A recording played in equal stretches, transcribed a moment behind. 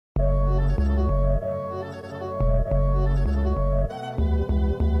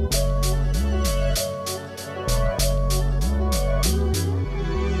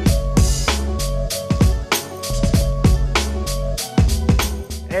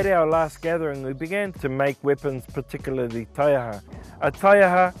At our last gathering, we began to make weapons, particularly taiaha. A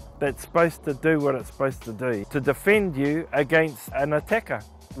taiaha that's supposed to do what it's supposed to do, to defend you against an attacker.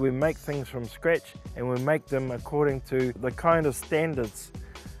 We make things from scratch, and we make them according to the kind of standards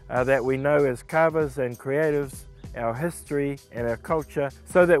that we know as carvers and creatives, our history and our culture,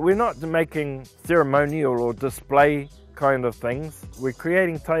 so that we're not making ceremonial or display kind of things. We're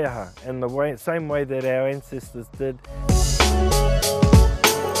creating taiaha in the same way that our ancestors did.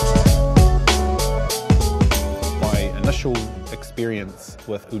 My initial experience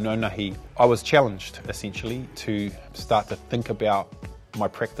with Unaunahi, I was challenged essentially to start to think about my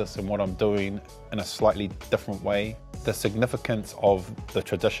practice and what I'm doing in a slightly different way. The significance of the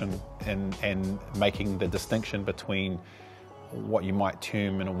tradition and making the distinction between what you might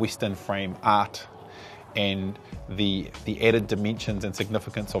term in a Western frame art and the added dimensions and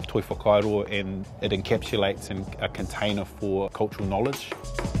significance of toi whakairo, and it encapsulates in a container for cultural knowledge.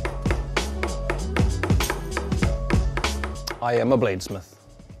 I am a bladesmith.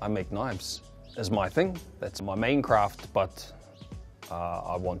 I make knives is my thing. That's my main craft, but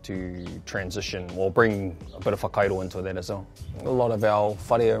I want to transition or bring a bit of whakairo into that as well. A lot of our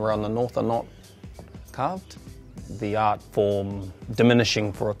whare around the north are not carved. The art form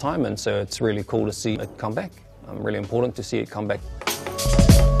diminishing for a time, and so it's really cool to see it come back. Really important to see it come back. As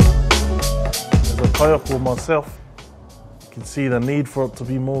a kaiako myself, you can see the need for it to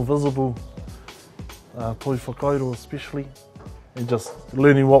be more visible, toi whakairo especially, and just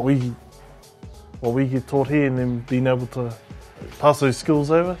learning what we get taught here, and then being able to pass those skills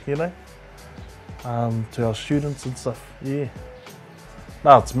over, you know, to our students and stuff. Yeah,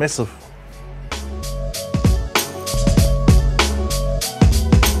 no, it's massive.